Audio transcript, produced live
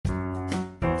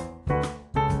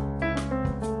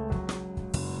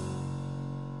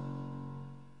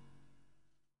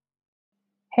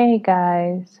Hey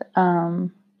guys,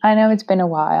 I know it's been a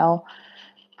while,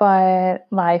 but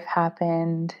life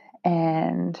happened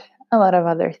and a lot of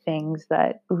other things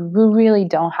that we really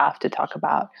don't have to talk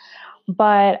about.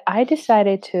 But I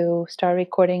decided to start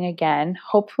recording again.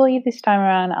 Hopefully, this time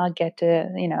around, I'll get to,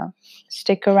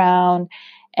 stick around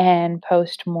and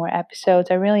post more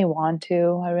episodes. I really want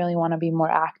to. I really want to be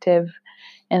more active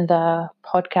in the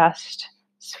podcast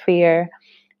sphere.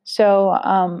 So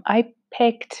I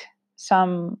picked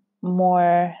some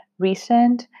more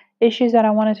recent issues that I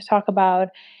wanted to talk about,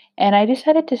 and I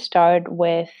decided to start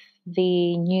with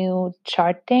the new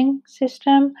charting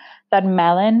system that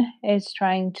Melon is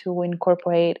trying to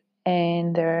incorporate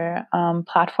in their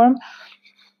platform.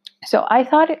 So I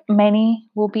thought many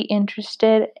will be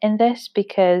interested in this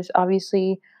because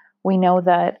obviously we know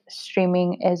that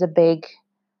streaming is a big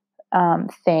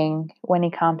thing when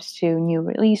it comes to new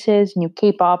releases, new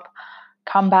K-pop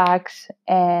comebacks,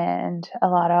 and a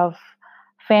lot of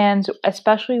fans,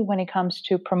 especially when it comes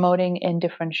to promoting in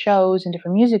different shows and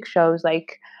different music shows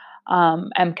like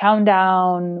M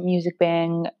Countdown, Music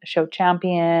Bang, Show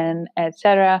Champion,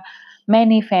 etc.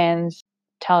 Many fans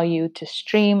tell you to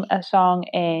stream a song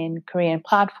in Korean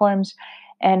platforms,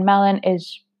 and Melon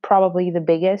is probably the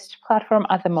biggest platform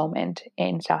at the moment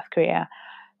in South Korea.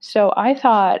 So I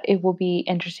thought it would be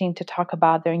interesting to talk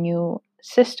about their new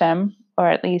system, or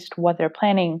at least what they're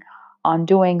planning on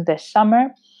doing this summer,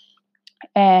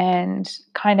 and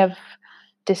kind of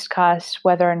discuss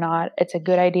whether or not it's a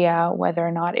good idea, whether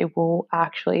or not it will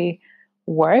actually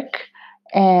work.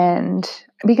 And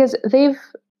because they've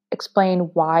explained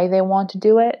why they want to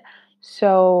do it.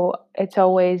 So it's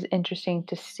always interesting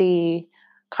to see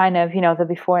kind of, the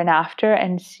before and after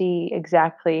and see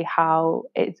exactly how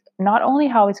it's not only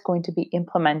how it's going to be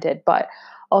implemented, but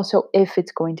also if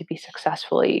it's going to be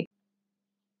successfully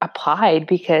applied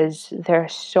because there are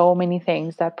so many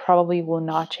things that probably will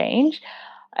not change.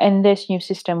 And this new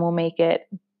system will make it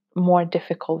more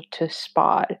difficult to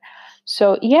spot.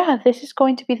 So, yeah, this is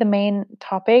going to be the main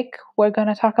topic we're going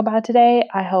to talk about today.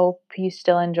 I hope you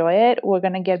still enjoy it. We're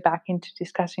going to get back into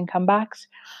discussing comebacks,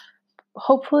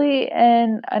 hopefully,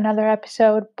 in another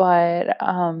episode. But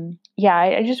yeah,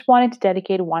 I just wanted to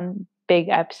dedicate one big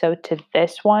episode to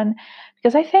this one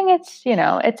because I think it's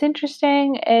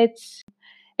interesting. It's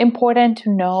important to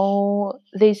know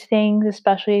these things,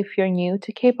 especially if you're new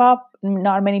to K-pop.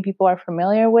 Not many people are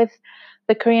familiar with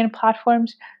the Korean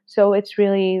platforms, so it's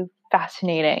really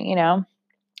fascinating,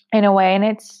 in a way, and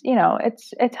it's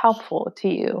helpful to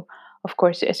you, of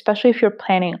course, especially if you're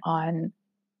planning on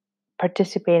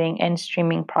participating in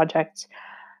streaming projects.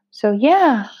 So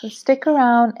yeah, stick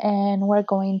around, and we're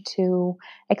going to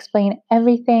explain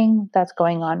everything that's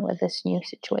going on with this new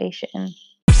situation.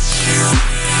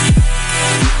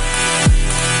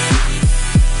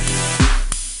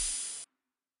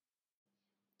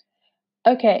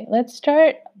 Okay, let's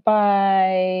start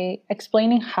by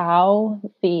explaining how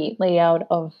the layout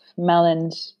of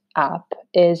Melon's app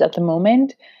is at the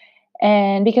moment.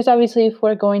 And because obviously, if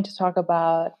we're going to talk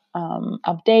about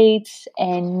updates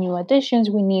and new additions,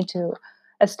 we need to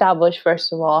establish,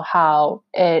 first of all, how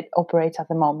it operates at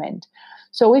the moment.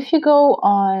 So if you go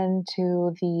on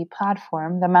to the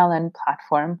platform, the Melon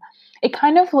platform, it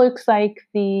kind of looks like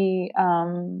the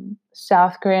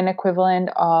South Korean equivalent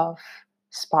of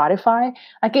Spotify.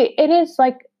 Like it is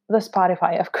like the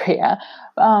Spotify of Korea.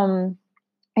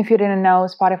 If you didn't know,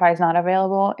 Spotify is not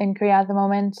available in Korea at the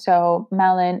moment. So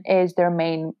Melon is their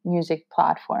main music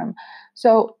platform.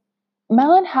 So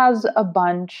Melon has a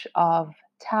bunch of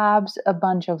tabs, a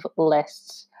bunch of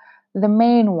lists. The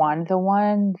main one, the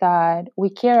one that we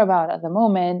care about at the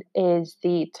moment, is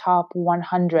the top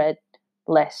 100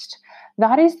 list.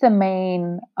 That is the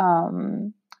main,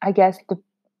 I guess, the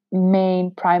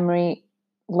main primary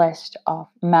list of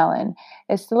Melon.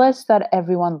 It's the list that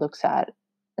everyone looks at,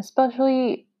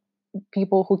 especially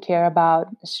people who care about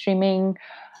streaming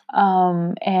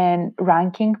and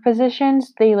ranking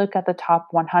positions. They look at the top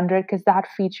 100 because that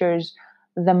features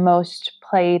the most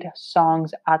played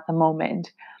songs at the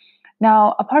moment.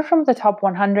 Now, apart from the top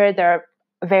 100, there are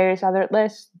various other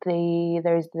lists.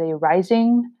 There's the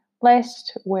rising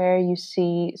list where you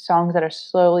see songs that are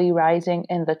slowly rising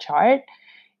in the chart.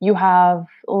 You have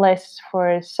lists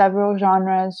for several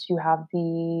genres. You have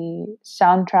the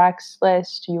soundtracks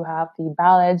list. You have the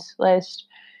ballads list.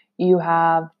 You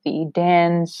have the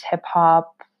dance, hip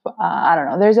hop. I don't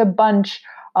know. There's a bunch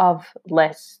of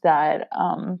lists that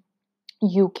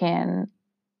you can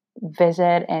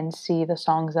visit and see the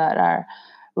songs that are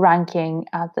ranking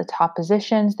at the top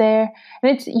positions there.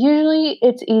 And it's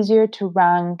easier to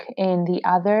rank in the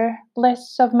other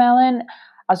lists of Melon.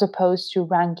 as opposed to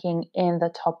ranking in the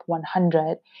top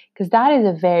 100, because that is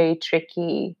a very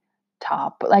tricky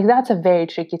top. Like, that's a very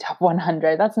tricky top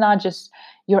 100. That's not just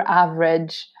your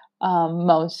average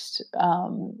most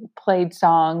played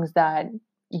songs that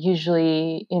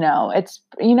usually, it's,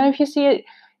 if you see it,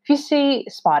 if you see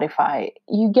Spotify,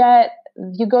 you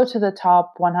go to the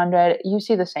top 100, you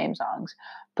see the same songs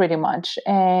pretty much,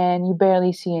 and you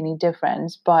barely see any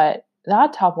difference. But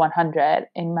that top 100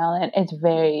 in Melon, it's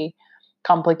very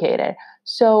complicated.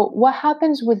 So what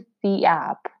happens with the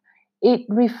app? It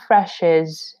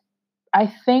refreshes. I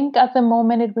think at the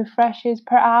moment it refreshes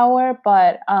per hour,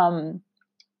 but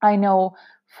I know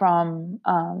from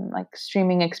like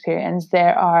streaming experience,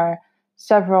 there are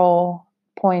several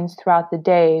points throughout the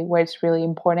day where it's really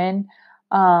important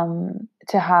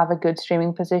to have a good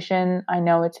streaming position. I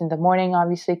know it's in the morning,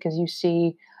 obviously, because you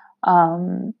see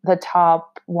the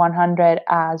top 100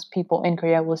 as people in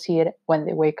Korea will see it when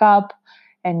they wake up.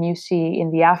 And you see in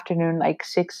the afternoon, like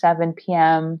 6, 7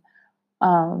 p.m.,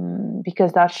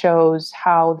 because that shows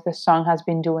how the song has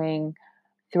been doing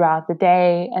throughout the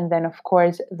day. And then, of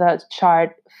course, the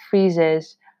chart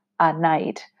freezes at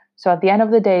night. So at the end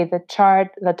of the day,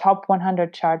 the top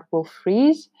 100 chart will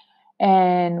freeze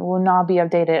and will not be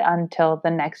updated until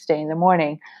the next day in the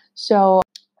morning. So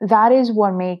that is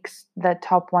what makes the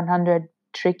top 100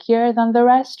 trickier than the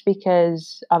rest,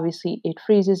 because obviously it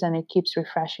freezes and it keeps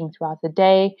refreshing throughout the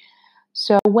day.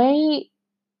 So the way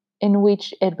in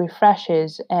which it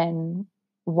refreshes and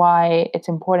why it's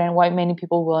important, why many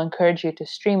people will encourage you to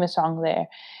stream a song there,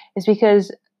 is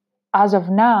because as of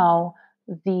now,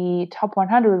 the top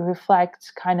 100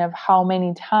 reflects kind of how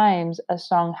many times a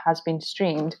song has been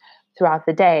streamed throughout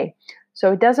the day.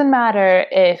 So it doesn't matter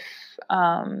if,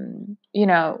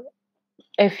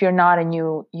 if you're not a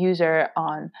new user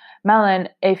on Melon,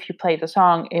 if you play the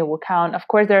song, it will count. Of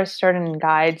course, there are certain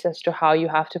guides as to how you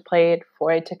have to play it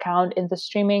for it to count in the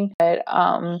streaming, but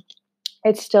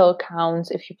it still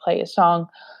counts if you play a song.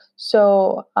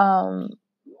 So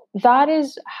that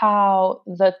is how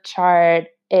the chart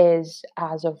is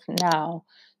as of now.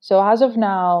 So as of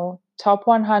now, top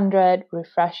 100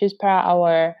 refreshes per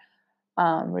hour.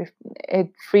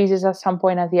 It freezes at some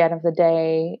point at the end of the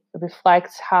day,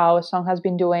 reflects how a song has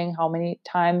been doing, how many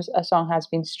times a song has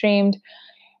been streamed.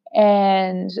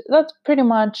 And that's pretty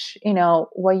much,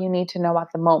 what you need to know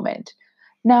at the moment.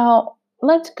 Now,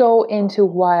 let's go into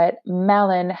what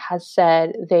Melon has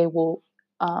said they will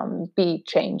be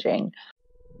changing.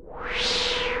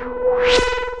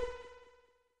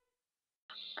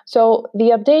 So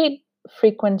the update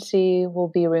frequency will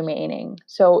be remaining.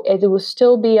 So it will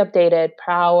still be updated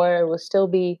per hour. It will still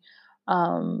be,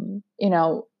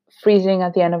 freezing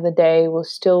at the end of the day. Will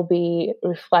still be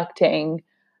reflecting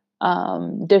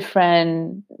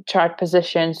different chart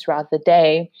positions throughout the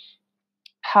day.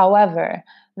 However,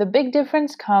 the big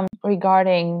difference comes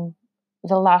regarding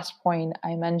the last point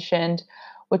I mentioned,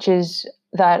 which is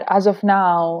that as of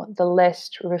now, the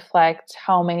list reflects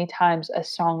how many times a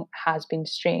song has been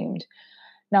streamed.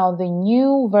 Now, the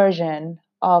new version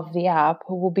of the app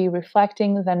will be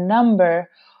reflecting the number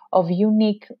of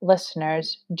unique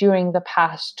listeners during the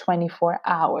past 24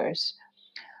 hours.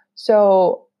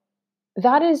 So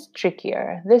that is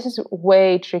trickier. This is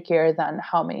way trickier than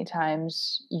how many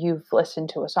times you've listened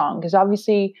to a song. Because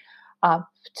obviously, up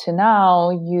to now,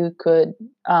 you could,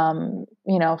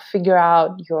 figure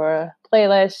out your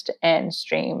playlist and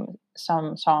stream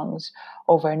some songs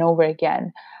over and over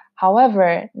again.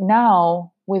 However,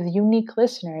 now with unique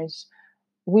listeners,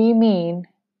 we mean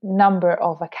number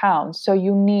of accounts. So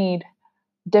you need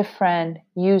different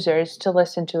users to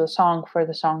listen to the song for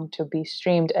the song to be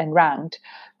streamed and ranked.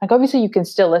 Like, obviously you can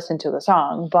still listen to the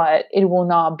song, but it will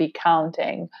not be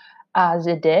counting as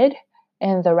it did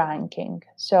in the ranking.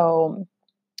 So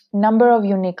number of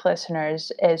unique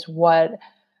listeners is what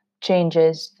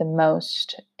changes the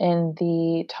most in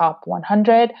the top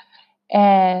 100.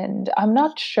 And I'm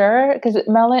not sure, because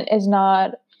Melon has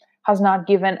not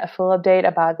given a full update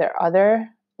about their other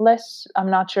lists.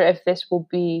 I'm not sure if this will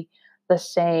be the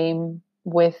same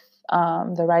with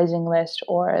the rising list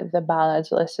or the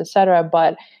ballads list, etc.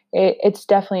 But it's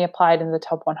definitely applied in the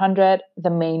top 100, the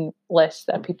main list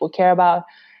that people care about.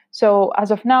 So as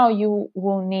of now, you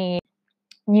will need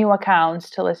new accounts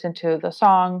to listen to the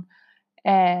song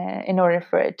and in order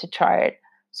for it to chart.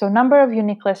 So number of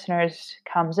unique listeners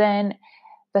comes in.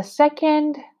 The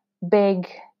second big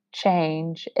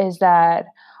change is that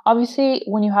obviously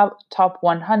when you have top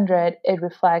 100, it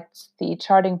reflects the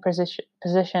charting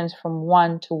positions from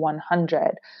 1 to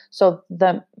 100. So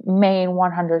the main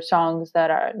 100 songs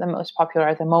that are the most popular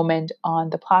at the moment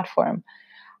on the platform.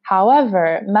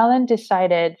 However, Melon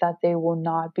decided that they will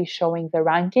not be showing the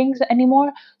rankings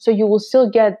anymore. So you will still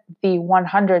get the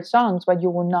 100 songs, but you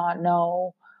will not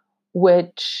know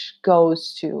which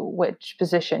goes to which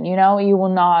position. You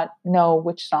will not know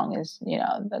which song is,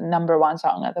 the number one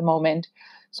song at the moment.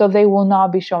 So they will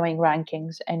not be showing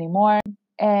rankings anymore.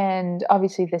 And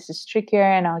obviously, this is trickier,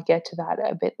 and I'll get to that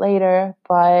a bit later.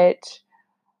 But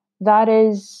that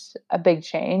is a big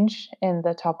change in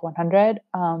the top 100.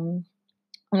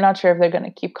 I'm not sure if they're going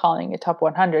to keep calling it top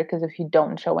 100 because if you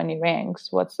don't show any ranks,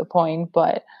 what's the point?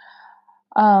 But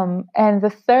and the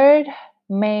third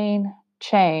main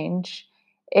change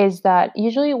is that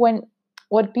usually when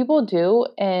what people do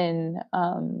in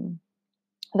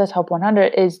the top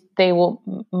 100 is they will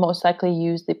most likely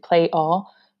use the play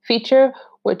all feature,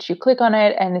 which you click on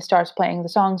it and it starts playing the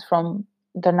songs from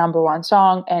the number one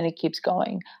song and it keeps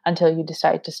going until you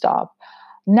decide to stop.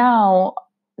 Now,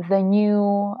 the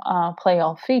new play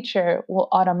all feature will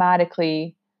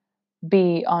automatically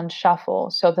be on shuffle.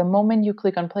 So the moment you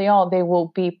click on play all, they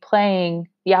will be playing,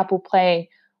 the app will play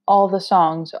all the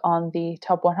songs on the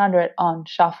top 100 on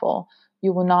shuffle.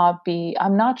 You will not be,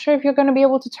 I'm not sure if you're going to be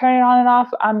able to turn it on and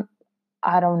off.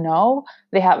 I don't know.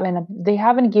 They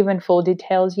haven't given full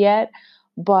details yet,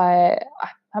 but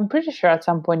I'm pretty sure at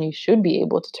some point you should be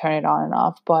able to turn it on and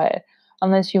off, but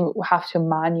unless you have to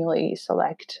manually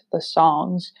select the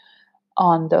songs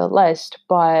on the list.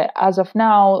 But as of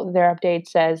now, their update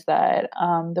says that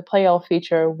the play all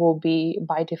feature will be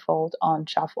by default on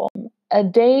shuffle. A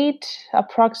date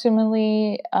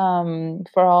approximately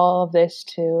for all of this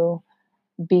to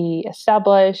be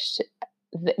established,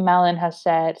 Melon has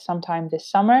said sometime this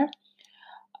summer.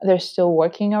 They're still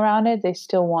working around it. They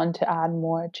still want to add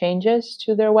more changes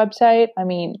to their website. I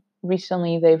mean,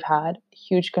 recently they've had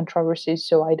huge controversies,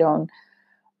 so I don't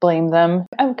blame them.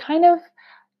 I'm kind of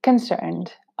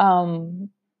concerned.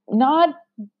 Not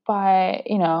by,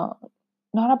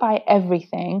 not by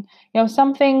everything.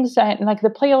 Some things like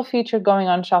the play all feature going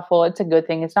on shuffle, it's a good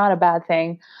thing. It's not a bad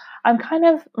thing.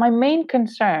 My main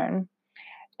concern,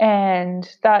 and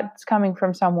that's coming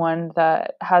from someone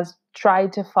that has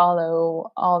tried to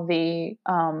follow all the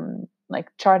like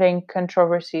charting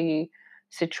controversy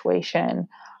situation.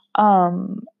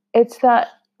 It's that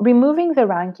removing the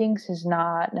rankings is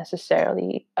not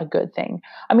necessarily a good thing.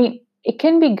 I mean, it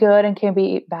can be good and can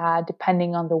be bad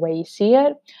depending on the way you see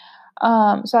it.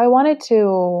 So I wanted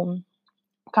to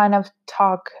kind of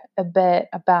talk a bit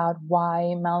about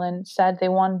why Melon said they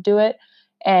want to do it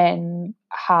and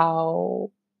how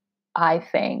I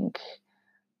think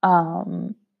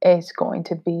is going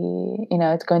to be,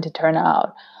 it's going to turn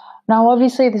out. Now,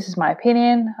 obviously, this is my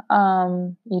opinion.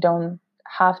 You don't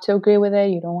have to agree with it.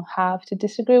 You don't have to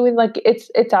disagree with. Like,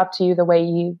 it's up to you the way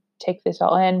you take this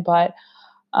all in. But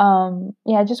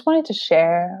yeah, I just wanted to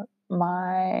share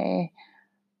my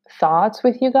thoughts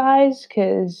with you guys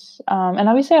because, and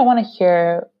obviously, I want to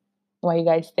hear what you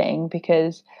guys think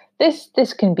because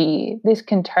this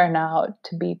can turn out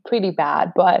to be pretty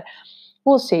bad, but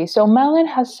we'll see. So Melon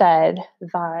has said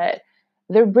that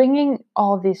they're bringing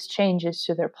all these changes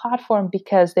to their platform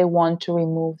because they want to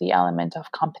remove the element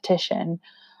of competition.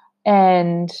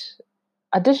 And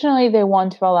additionally, they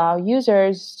want to allow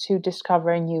users to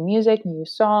discover new music, new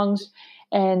songs,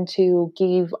 and to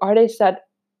give artists that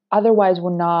otherwise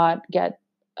would not get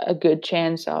a good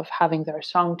chance of having their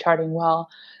song charting well.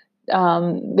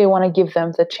 They want to give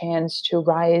them the chance to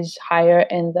rise higher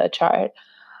in the chart.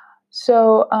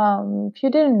 So, if you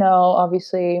didn't know,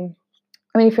 obviously,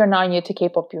 I mean, if you're not new to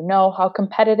K-pop, you know how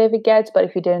competitive it gets. But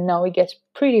if you didn't know, it gets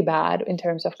pretty bad in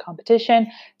terms of competition,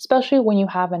 especially when you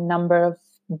have a number of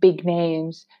big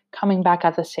names coming back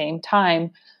at the same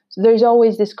time. So there's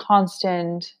always this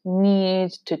constant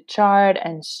need to chart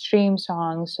and stream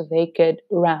songs so they could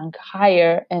rank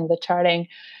higher in the charting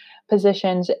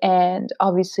positions. And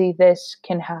obviously, this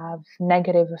can have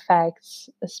negative effects,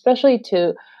 especially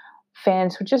to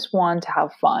fans who just want to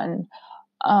have fun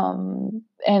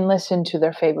and listen to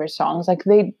their favorite songs. Like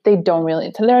they don't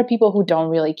really. So there are people who don't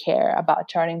really care about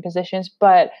charting positions,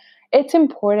 but it's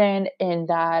important in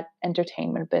that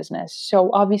entertainment business. So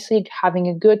obviously, having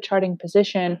a good charting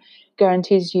position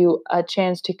guarantees you a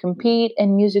chance to compete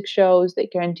in music shows.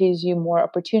 That guarantees you more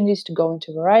opportunities to go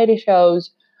into variety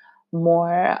shows,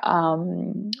 more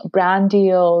brand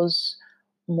deals,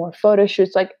 more photo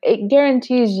shoots. Like it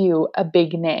guarantees you a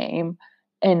big name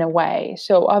in a way.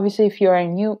 So obviously, if you're a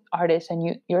new artist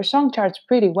and your song charts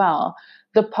pretty well,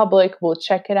 the public will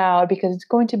check it out because it's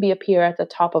going to be appear at the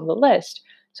top of the list.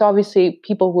 So obviously,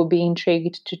 people will be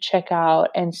intrigued to check out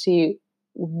and see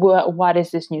what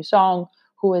is this new song,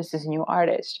 who is this new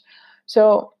artist.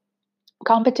 So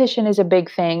competition is a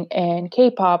big thing in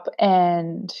K-pop,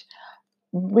 and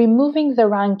removing the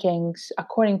rankings,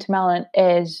 according to Melon,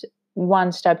 is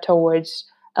one step towards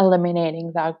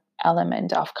eliminating that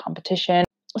element of competition.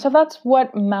 So that's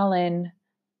what Melon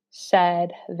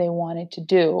said they wanted to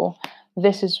do.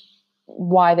 This is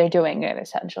why they're doing it,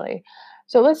 essentially.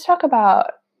 So let's talk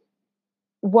about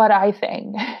what I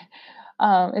think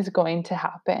is going to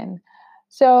happen.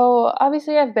 So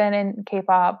obviously, I've been in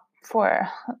K-pop for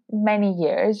many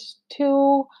years,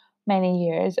 too many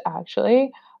years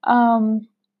actually, and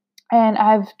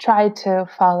I've tried to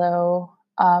follow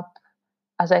up,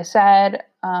 as I said,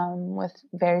 with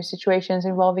various situations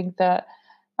involving the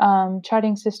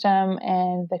charting system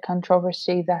and the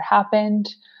controversy that happened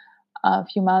a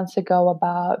few months ago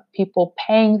about people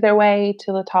paying their way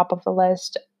to the top of the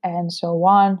list and so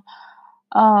on.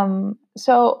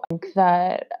 So I think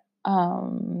that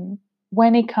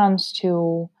when it comes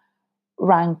to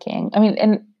ranking, I mean,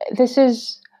 and this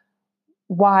is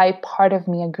why part of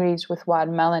me agrees with what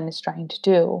Melon is trying to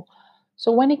do.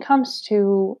 So when it comes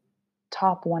to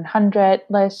top 100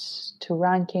 lists, to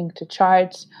ranking, to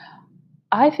charts,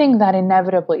 I think that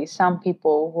inevitably some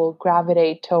people will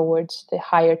gravitate towards the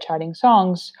higher charting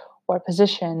songs or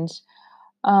positions.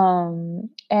 And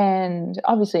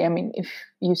obviously, I mean, if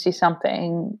you see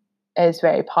something is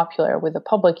very popular with the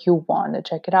public, you want to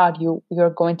check it out. You're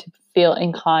going to feel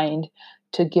inclined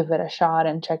to give it a shot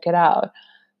and check it out.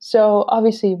 So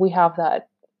obviously, we have that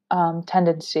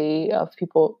tendency of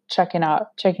people checking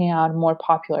out more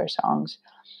popular songs.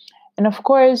 And of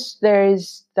course, there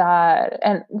is that,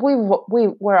 and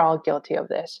we're all guilty of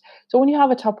this. So when you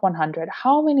have a top 100,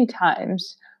 how many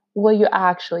times will you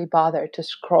actually bother to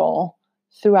scroll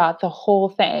throughout the whole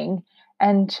thing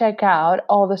and check out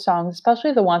all the songs,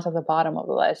 especially the ones at the bottom of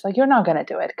the list? Like, you're not gonna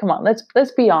do it. Come on,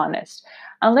 let's be honest.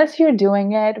 Unless you're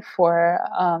doing it for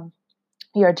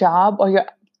your job, or you're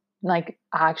like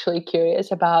actually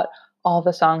curious about all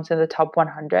the songs in the top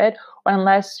 100, or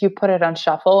unless you put it on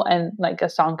shuffle and like a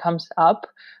song comes up,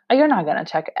 you're not going to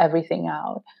check everything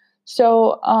out.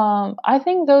 So I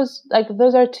think those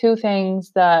are two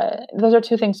things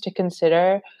to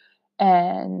consider,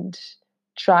 and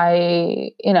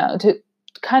try, to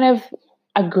kind of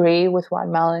agree with what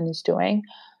Melon is doing.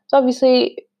 So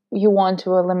obviously, you want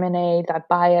to eliminate that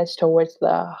bias towards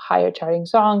the higher charting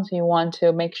songs. You want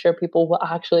to make sure people will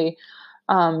actually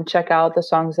check out the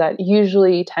songs that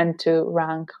usually tend to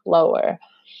rank lower.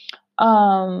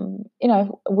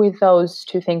 With those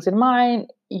two things in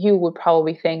mind, you would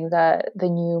probably think that the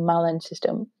new Melon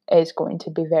system is going to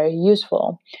be very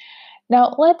useful.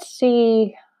 Now, let's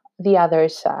see the other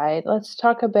side. Let's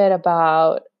talk a bit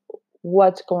about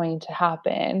what's going to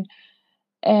happen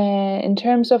and in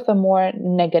terms of the more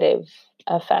negative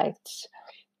effects.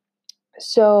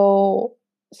 So,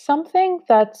 something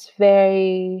that's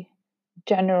very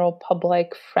general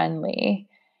public friendly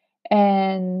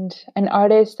and an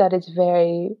artist that is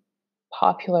very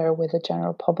popular with the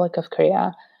general public of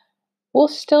Korea will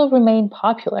still remain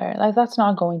popular. Like, that's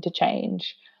not going to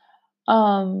change.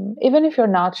 Even if you're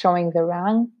not showing the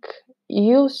rank,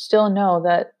 you still know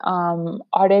that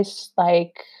artists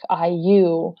like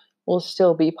IU will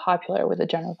still be popular with the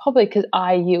general public, because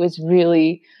IU is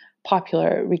really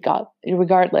popular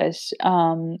regardless.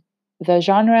 The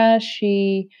genre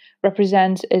she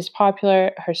represents is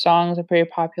popular. Her songs are pretty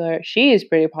popular. She is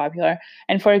pretty popular,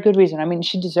 and for a good reason. I mean,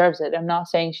 she deserves it. I'm not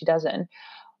saying she doesn't.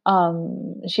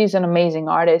 She's an amazing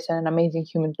artist and an amazing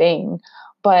human being,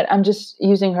 but I'm just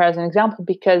using her as an example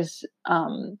because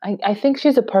I think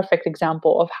she's a perfect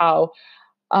example of how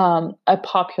a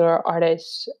popular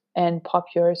artist and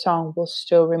popular song will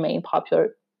still remain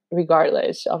popular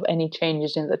regardless of any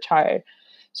changes in the chart.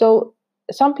 So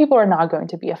some people are not going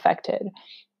to be affected,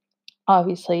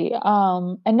 obviously.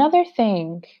 Another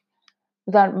thing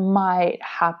that might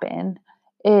happen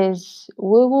is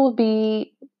we will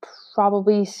be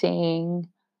probably seeing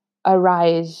a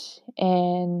rise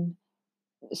in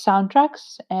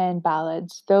soundtracks and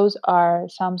ballads. Those are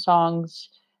some songs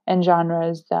and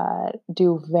genres that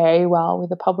do very well with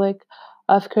the public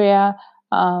of Korea.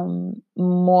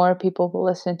 More people will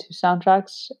listen to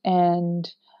soundtracks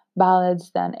and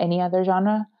ballads than any other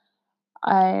genre.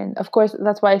 And of course,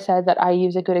 that's why I said that I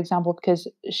use a good example, because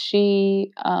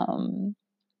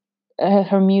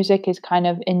her music is kind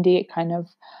of indie, kind of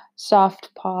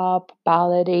soft pop,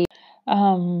 ballady.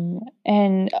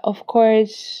 And of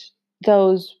course,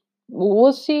 those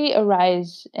we'll see a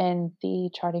rise in the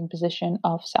charting position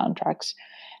of soundtracks.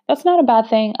 That's not a bad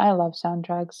thing. I love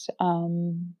soundtracks,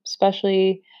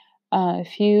 especially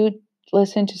if you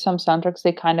listen to some soundtracks,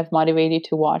 they kind of motivate you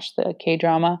to watch the K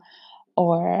drama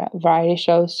or variety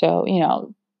shows. So,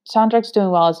 soundtracks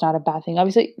doing well is not a bad thing.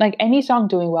 Obviously, like any song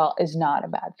doing well is not a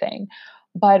bad thing.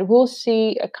 But we'll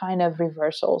see a kind of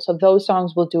reversal. So those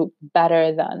songs will do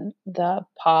better than the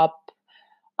pop,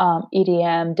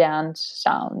 EDM dance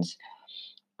sounds.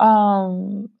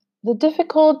 Um, the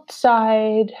difficult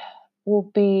side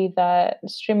will be that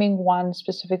streaming one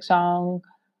specific song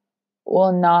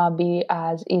will not be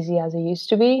as easy as it used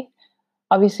to be.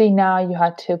 Obviously, now you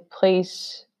had to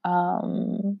place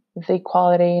the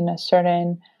quality in a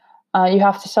certain, you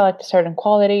have to select a certain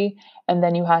quality, and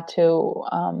then you had to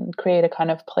create a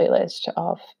kind of playlist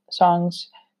of songs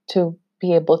to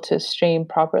be able to stream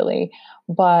properly.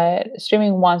 But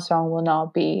streaming one song will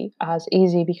not be as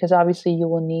easy because obviously you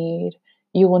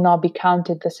will not be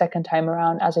counted the second time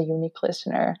around as a unique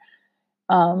listener.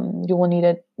 You will need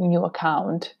a new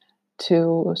account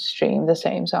to stream the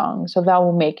same song. So that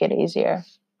will make it easier.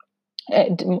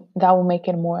 That will make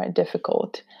it more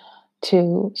difficult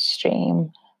to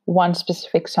stream one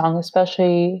specific song,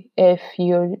 especially if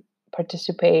you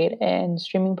participate in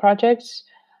streaming projects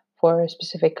for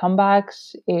specific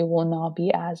comebacks. It will not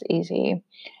be as easy.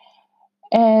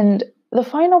 And the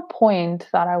final point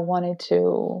that I wanted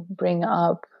to bring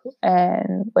up,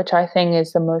 and which I think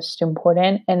is the most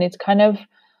important, and it's kind of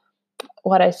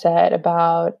what I said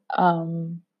about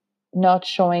not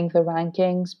showing the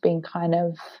rankings being kind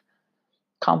of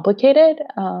complicated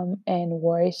and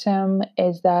worrisome,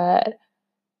 is that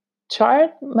chart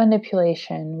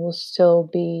manipulation will still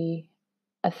be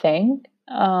a thing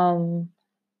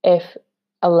if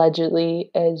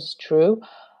allegedly is true.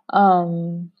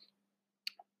 Um,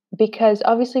 because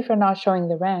obviously, for not showing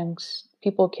the ranks,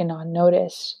 people cannot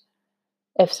notice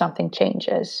if something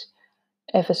changes.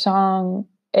 If a song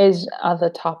is at the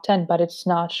top 10, but it's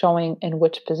not showing in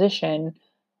which position,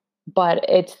 but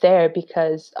it's there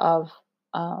because of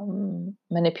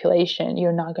manipulation,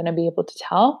 you're not going to be able to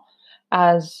tell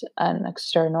as an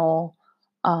external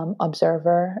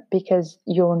observer because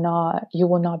you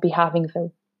will not be having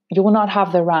you will not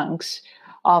have the ranks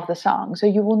of the song, so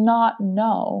you will not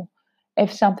know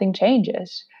if something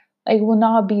changes. Like, it will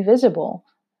not be visible.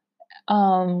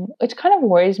 It kind of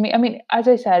worries me. I mean, as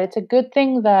I said, it's a good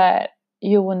thing that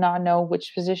you will not know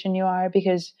which position you are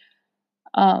because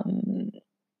um,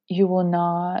 you will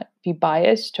not be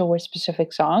biased towards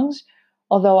specific songs.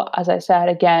 Although, as I said,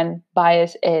 again,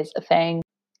 bias is a thing.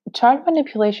 Chart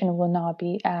manipulation will not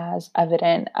be as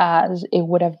evident as it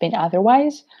would have been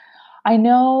otherwise. I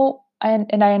know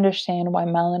and I understand why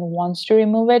Melon wants to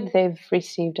remove it. They've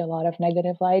received a lot of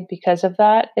negative light because of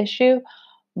that issue.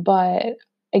 But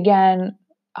again,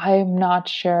 I'm not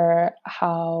sure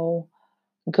how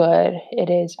good it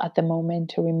is at the moment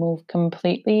to remove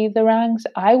completely the ranks.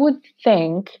 I would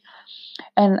think,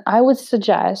 and I would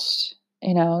suggest,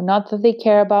 not that they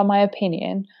care about my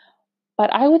opinion,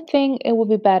 but I would think it would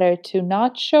be better to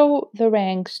not show the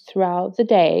ranks throughout the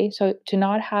day. So to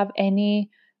not have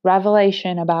any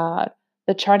revelation about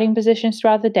the charting positions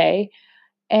throughout the day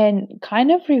and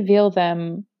kind of reveal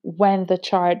them when the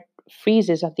chart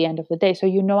freezes at the end of the day. So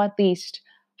you know at least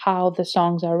how the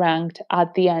songs are ranked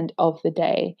at the end of the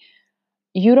day.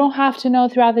 You don't have to know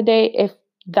throughout the day if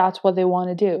that's what they want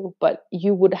to do, but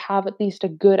you would have at least a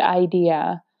good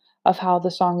idea of how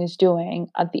the song is doing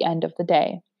at the end of the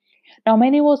day. Now,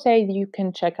 many will say you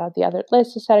can check out the other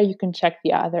lists, etc. You can check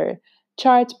the other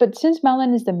charts, but since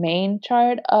Melon is the main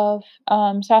chart of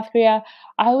South Korea,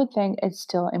 I would think it's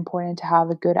still important to have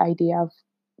a good idea of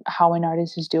how an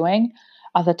artist is doing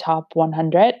at the top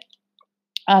 100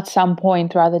 at some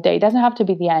point throughout the day. It doesn't have to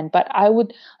be the end, but I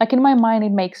would, like, in my mind,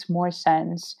 it makes more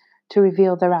sense to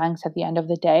reveal the ranks at the end of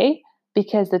the day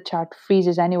because the chart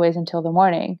freezes anyways until the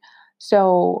morning.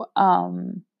 So,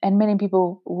 and many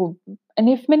people will, and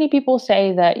if many people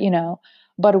say that,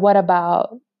 but what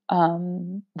about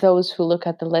those who look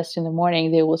at the list in the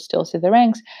morning, they will still see the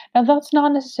ranks. Now, that's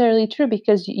not necessarily true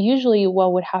because usually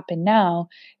what would happen now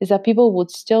is that people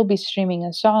would still be streaming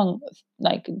a song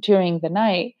like during the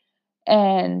night,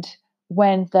 and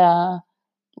when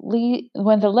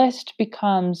when the list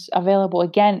becomes available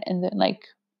again in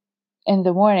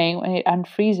the morning when it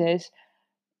unfreezes,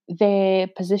 the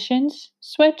positions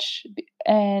switch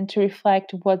and to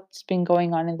reflect what's been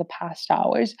going on in the past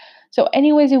hours. So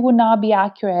anyways, it would not be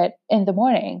accurate in the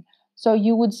morning. So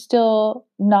you would still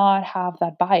not have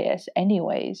that bias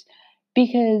anyways,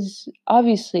 because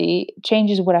obviously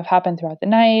changes would have happened throughout the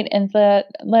night in the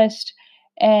list,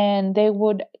 and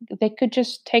they could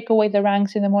just take away the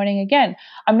ranks in the morning again.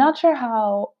 I'm not sure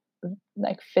how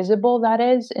like feasible that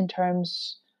is in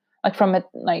terms, like, from a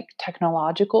like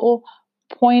technological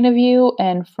point of view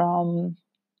and from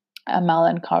a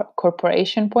Melon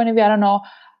corporation point of view. I don't know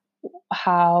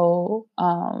how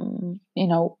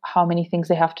how many things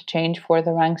they have to change for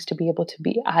the ranks to be able to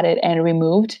be added and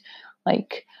removed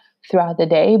like throughout the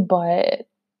day, but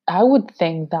I would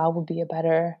think that would be a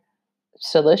better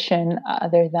solution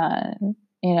other than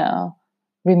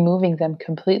removing them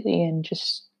completely and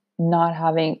just not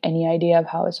having any idea of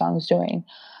how a song's doing.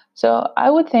 So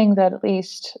I would think that at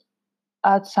least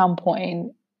at some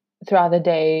point throughout the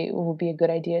day it would be a good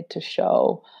idea to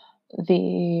show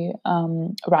the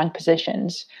rank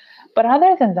positions. But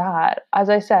other than that, as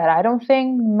I said, I don't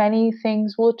think many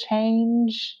things will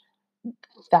change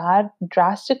that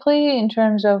drastically in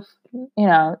terms of,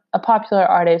 a popular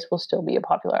artist will still be a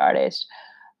popular artist,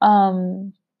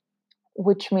 um,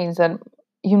 which means that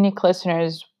unique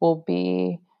listeners will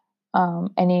be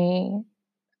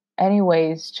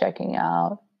anyways checking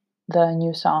out the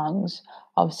new songs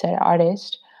of said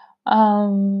artist.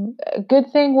 A good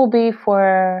thing will be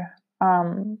for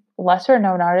lesser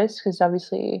known artists because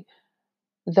obviously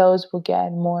those will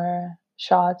get more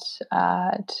shots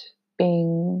at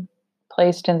being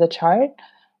placed in the chart,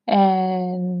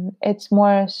 and it's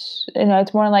more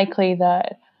likely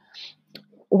that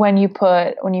when you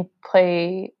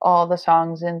play all the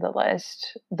songs in the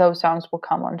list, those songs will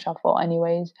come on shuffle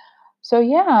anyways. So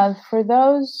yeah, for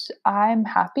those I'm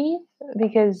happy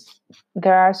because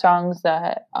there are songs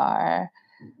that are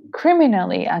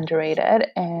criminally underrated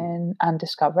and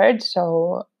undiscovered.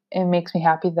 So it makes me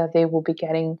happy that they will be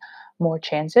getting more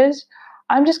chances.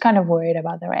 I'm just kind of worried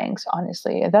about the ranks,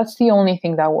 honestly. That's the only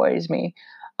thing that worries me.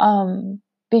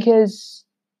 Because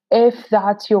if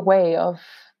that's your way of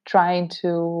trying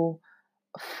to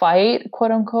fight,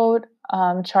 quote unquote,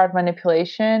 chart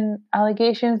manipulation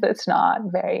allegations, that's not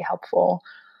very helpful.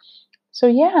 So,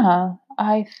 yeah,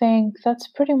 I think that's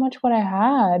pretty much what I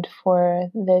had for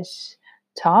this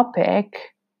topic.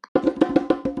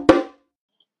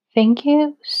 Thank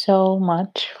you so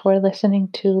much for listening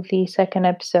to the second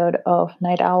episode of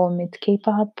Night Owl Meets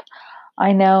K-pop.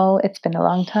 I know it's been a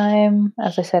long time.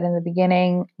 As I said in the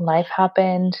beginning, life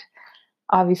happened.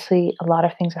 Obviously, a lot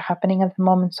of things are happening at the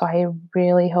moment, so I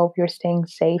really hope you're staying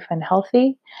safe and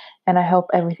healthy. And I hope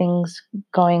everything's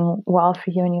going well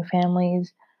for you and your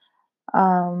families.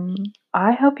 Um,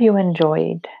 I hope you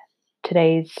enjoyed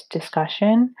today's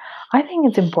discussion. I think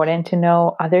it's important to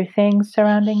know other things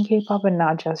surrounding K pop and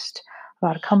not just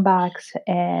about comebacks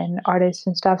and artists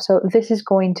and stuff. So, this is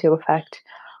going to affect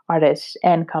artists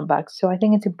and comebacks. So, I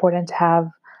think it's important to have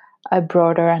a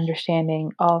broader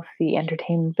understanding of the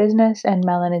entertainment business, and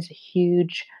Melon is a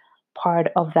huge part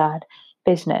of that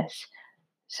business.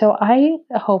 So I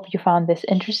hope you found this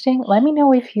interesting. Let me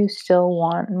know if you still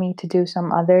want me to do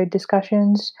some other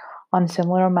discussions on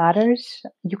similar matters.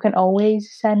 You can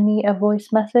always send me a voice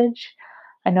message.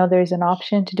 I know there's an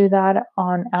option to do that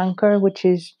on Anchor, which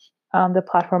is the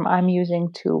platform I'm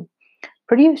using to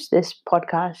produce this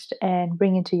podcast and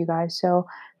bring it to you guys. So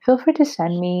feel free to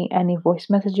send me any voice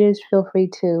messages. Feel free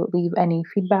to leave any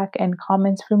feedback and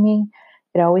comments for me.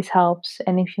 It always helps.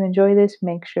 And if you enjoy this,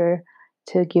 make sure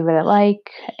to give it a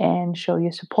like and show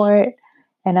your support.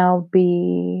 And I'll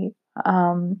be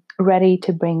ready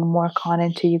to bring more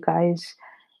content to you guys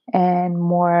and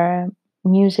more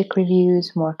music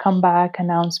reviews, more comeback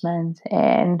announcements,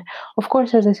 and of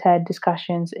course, as I said,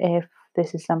 discussions if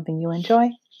this is something you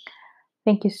enjoy.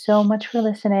 Thank you so much for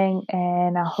listening,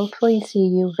 and I'll hopefully see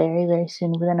you very, very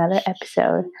soon with another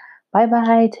episode. Bye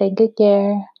bye. Take good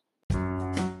care.